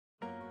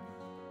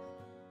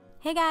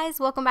Hey guys,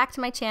 welcome back to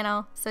my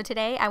channel. So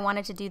today I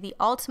wanted to do the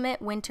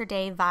ultimate winter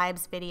day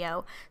vibes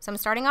video. So I'm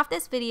starting off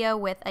this video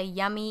with a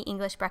yummy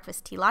English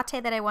breakfast tea latte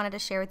that I wanted to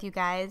share with you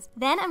guys.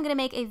 Then I'm gonna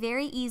make a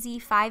very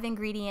easy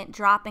 5-ingredient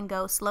drop and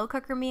go slow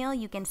cooker meal.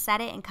 You can set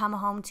it and come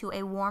home to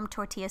a warm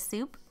tortilla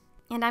soup.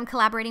 And I'm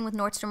collaborating with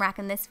Nordstrom Rack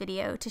in this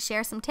video to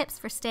share some tips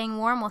for staying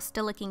warm while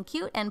still looking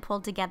cute and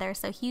pulled together,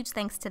 so huge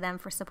thanks to them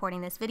for supporting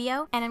this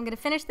video. And I'm going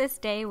to finish this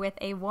day with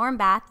a warm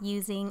bath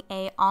using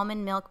a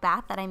almond milk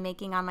bath that I'm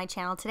making on my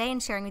channel today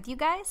and sharing with you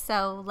guys,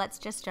 so let's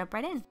just jump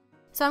right in.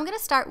 So I'm going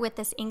to start with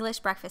this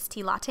English breakfast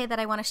tea latte that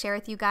I want to share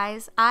with you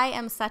guys. I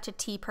am such a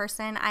tea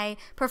person. I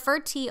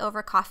prefer tea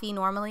over coffee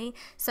normally.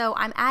 So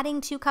I'm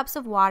adding 2 cups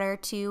of water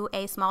to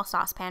a small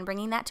saucepan,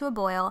 bringing that to a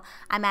boil.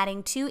 I'm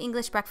adding 2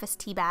 English breakfast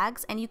tea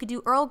bags, and you could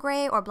do Earl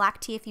Grey or black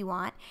tea if you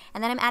want.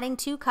 And then I'm adding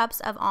 2 cups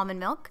of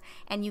almond milk,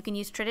 and you can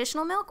use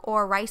traditional milk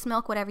or rice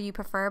milk, whatever you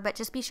prefer, but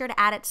just be sure to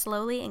add it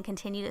slowly and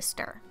continue to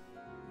stir.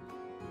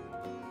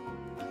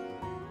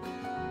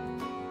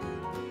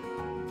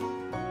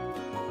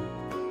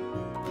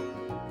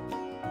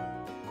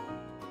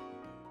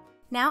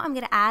 Now I'm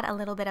going to add a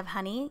little bit of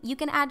honey. You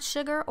can add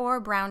sugar or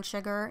brown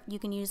sugar. You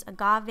can use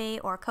agave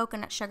or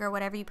coconut sugar,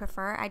 whatever you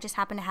prefer. I just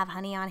happen to have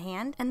honey on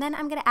hand. And then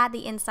I'm going to add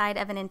the inside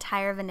of an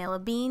entire vanilla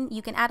bean.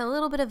 You can add a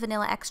little bit of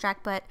vanilla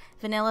extract, but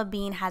vanilla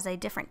bean has a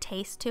different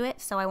taste to it,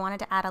 so I wanted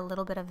to add a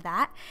little bit of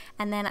that.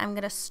 And then I'm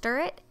going to stir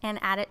it and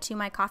add it to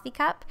my coffee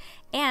cup.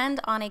 And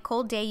on a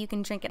cold day, you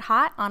can drink it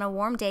hot. On a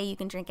warm day, you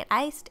can drink it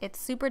iced. It's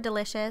super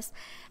delicious.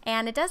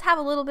 And it does have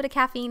a little bit of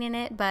caffeine in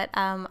it, but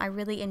I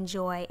really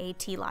enjoy a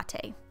tea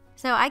latte.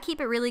 So I keep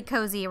it really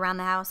cozy around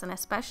the house, and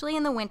especially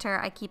in the winter,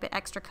 I keep it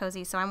extra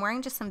cozy. So I'm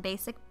wearing just some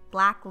basic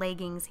black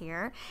leggings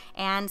here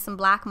and some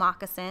black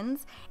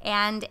moccasins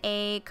and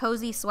a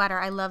cozy sweater.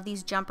 I love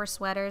these jumper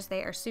sweaters.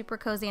 They are super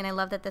cozy, and I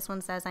love that this one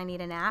says I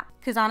need a nap,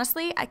 because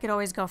honestly, I could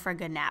always go for a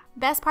good nap.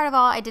 Best part of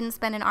all, I didn't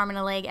spend an arm and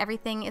a leg.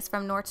 Everything is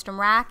from Nordstrom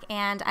Rack,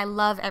 and I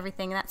love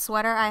everything. That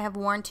sweater I have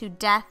worn to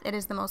death. It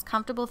is the most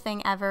comfortable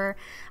thing ever.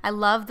 I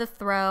love the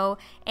throw,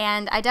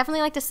 and I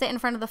definitely like to sit in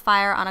front of the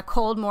fire on a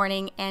cold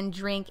morning and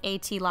drink a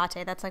tea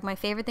latte. That's like my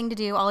favorite thing to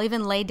do. I'll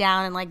even lay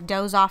down and like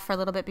doze off for a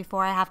little bit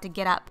before I have to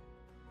get up.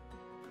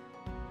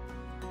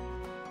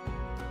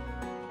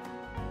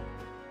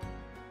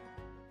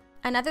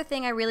 Another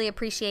thing I really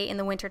appreciate in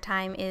the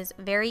wintertime is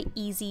very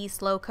easy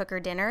slow cooker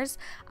dinners.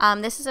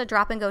 This is a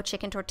drop and go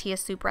chicken tortilla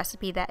soup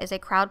recipe that is a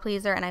crowd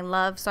pleaser and I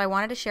love, so I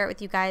wanted to share it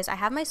with you guys. I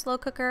have my slow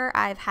cooker.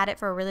 I've had it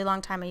for a really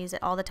long time. I use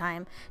it all the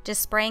time.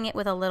 Just spraying it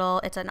with a little,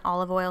 it's an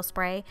olive oil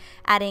spray,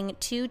 adding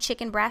 2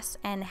 chicken breasts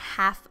and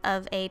half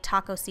of a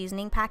taco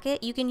seasoning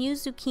packet. You can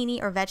use zucchini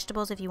or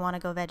vegetables if you want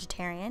to go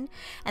vegetarian.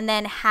 And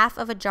then half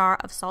of a jar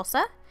of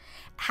salsa,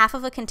 half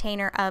of a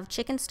container of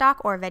chicken stock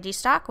or veggie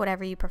stock,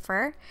 whatever you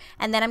prefer.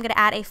 And then I'm going to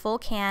add a full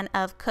can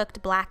of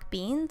cooked black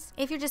beans.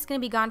 If you're just going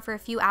to be gone for a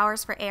few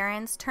hours for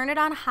errands, turn it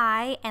on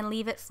high and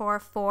leave it for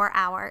 4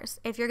 hours.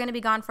 If you're going to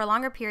be gone for a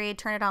longer period,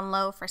 turn it on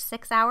low for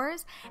 6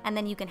 hours, and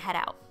then you can head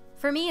out.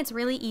 For me, it's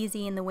really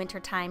easy in the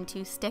winter time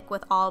to stick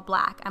with all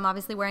black. I'm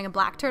obviously wearing a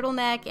black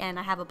turtleneck and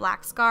I have a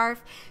black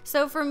scarf.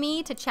 So for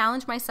me to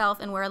challenge myself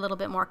and wear a little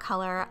bit more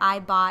color, I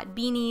bought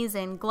beanies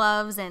and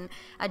gloves and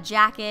a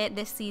jacket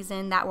this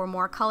season that were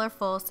more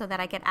colorful so that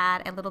I could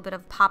add a little bit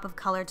of pop of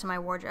color to my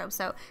wardrobe.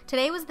 So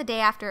today was the day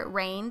after it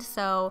rained,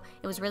 so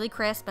it was really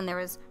crisp and there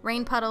was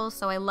rain puddles,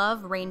 so I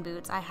love rain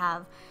boots. I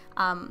have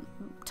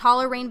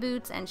taller rain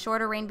boots and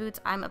shorter rain boots.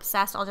 I'm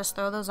obsessed. I'll just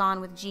throw those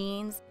on with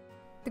jeans.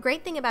 The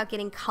great thing about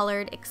getting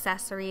colored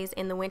accessories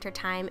in the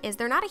wintertime is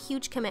they're not a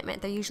huge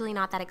commitment. They're usually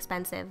not that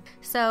expensive.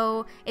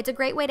 So it's a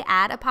great way to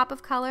add a pop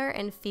of color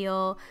and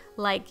feel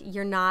like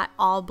you're not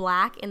all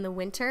black in the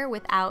winter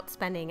without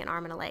spending an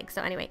arm and a leg.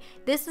 So anyway,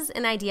 this is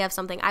an idea of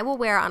something I will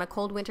wear on a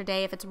cold winter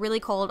day. If it's really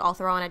cold, I'll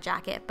throw on a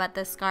jacket, but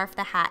the scarf,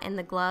 the hat, and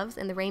the gloves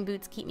and the rain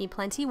boots keep me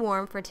plenty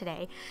warm for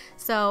today.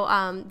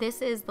 So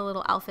this is the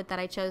little outfit that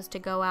I chose to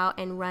go out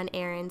and run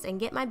errands and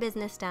get my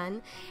business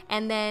done.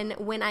 And then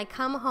when I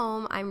come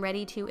home, I'm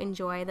ready to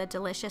enjoy the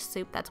delicious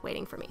soup that's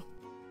waiting for me.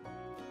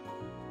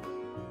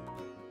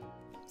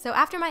 So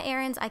after my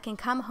errands, I can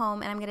come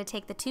home and I'm going to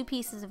take the 2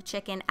 pieces of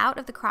chicken out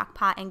of the crock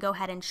pot and go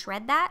ahead and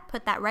shred that,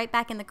 put that right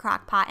back in the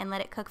crock pot and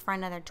let it cook for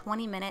another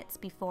 20 minutes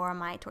before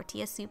my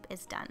tortilla soup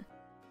is done.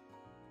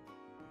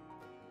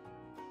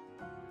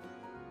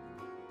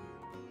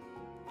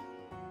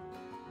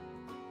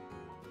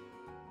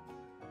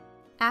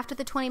 After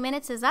the 20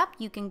 minutes is up,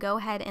 you can go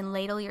ahead and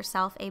ladle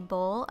yourself a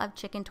bowl of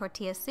chicken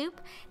tortilla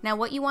soup. Now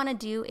what you want to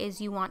do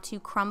is you want to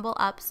crumble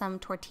up some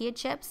tortilla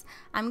chips.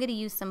 I'm going to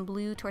use some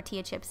blue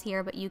tortilla chips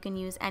here, but you can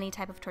use any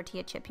type of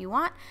tortilla chip you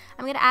want.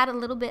 I'm going to add a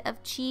little bit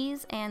of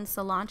cheese and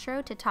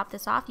cilantro to top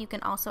this off. You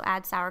can also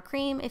add sour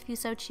cream if you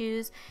so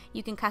choose.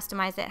 You can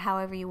customize it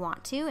however you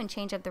want to and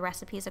change up the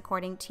recipes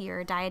according to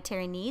your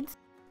dietary needs.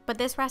 But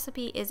this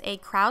recipe is a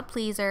crowd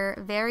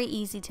pleaser, very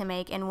easy to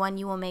make, and one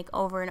you will make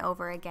over and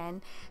over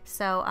again.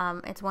 So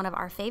it's one of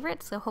our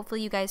favorites, so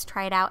hopefully you guys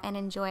try it out and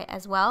enjoy it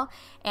as well.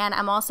 And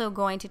I'm also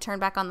going to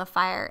turn back on the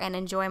fire and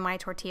enjoy my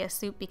tortilla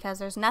soup, because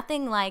there's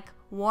nothing like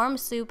warm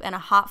soup and a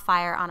hot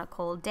fire on a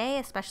cold day,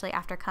 especially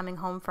after coming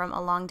home from a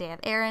long day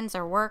of errands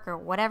or work or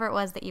whatever it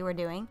was that you were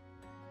doing.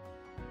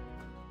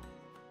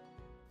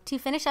 To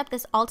finish up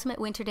this ultimate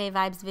winter day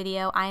vibes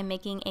video, I am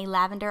making a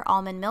lavender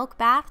almond milk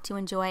bath to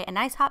enjoy a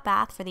nice hot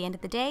bath for the end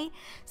of the day.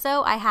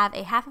 So I have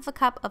a half of a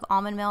cup of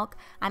almond milk.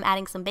 I'm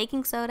adding some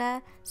baking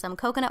soda, some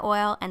coconut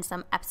oil, and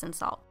some Epsom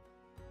salt.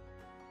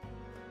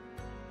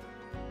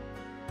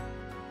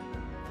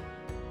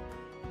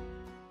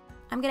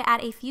 I'm going to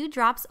add a few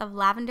drops of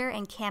lavender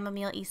and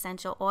chamomile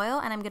essential oil,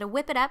 and I'm going to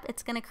whip it up.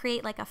 It's going to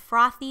create like a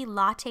frothy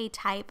latte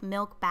type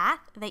milk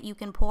bath that you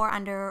can pour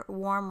under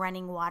warm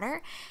running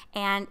water,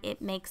 and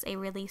it makes a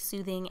really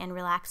soothing and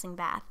relaxing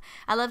bath.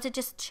 I love to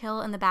just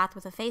chill in the bath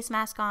with a face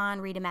mask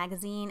on, read a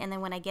magazine, and then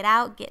when I get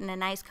out, get in a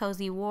nice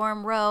cozy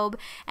warm robe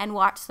and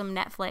watch some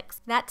Netflix.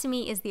 That to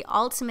me is the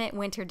ultimate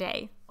winter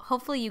day.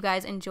 Hopefully you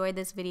guys enjoyed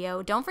this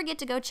video. Don't forget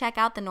to go check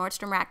out the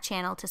Nordstrom Rack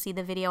channel to see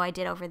the video I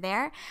did over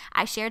there.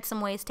 I shared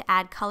some ways to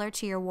add color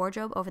to your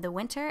wardrobe over the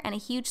winter, and a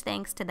huge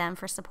thanks to them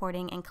for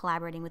supporting and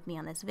collaborating with me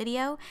on this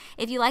video.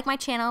 If you like my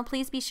channel,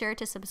 please be sure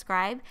to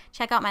subscribe.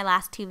 Check out my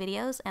last 2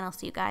 videos, and I'll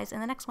see you guys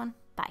in the next one.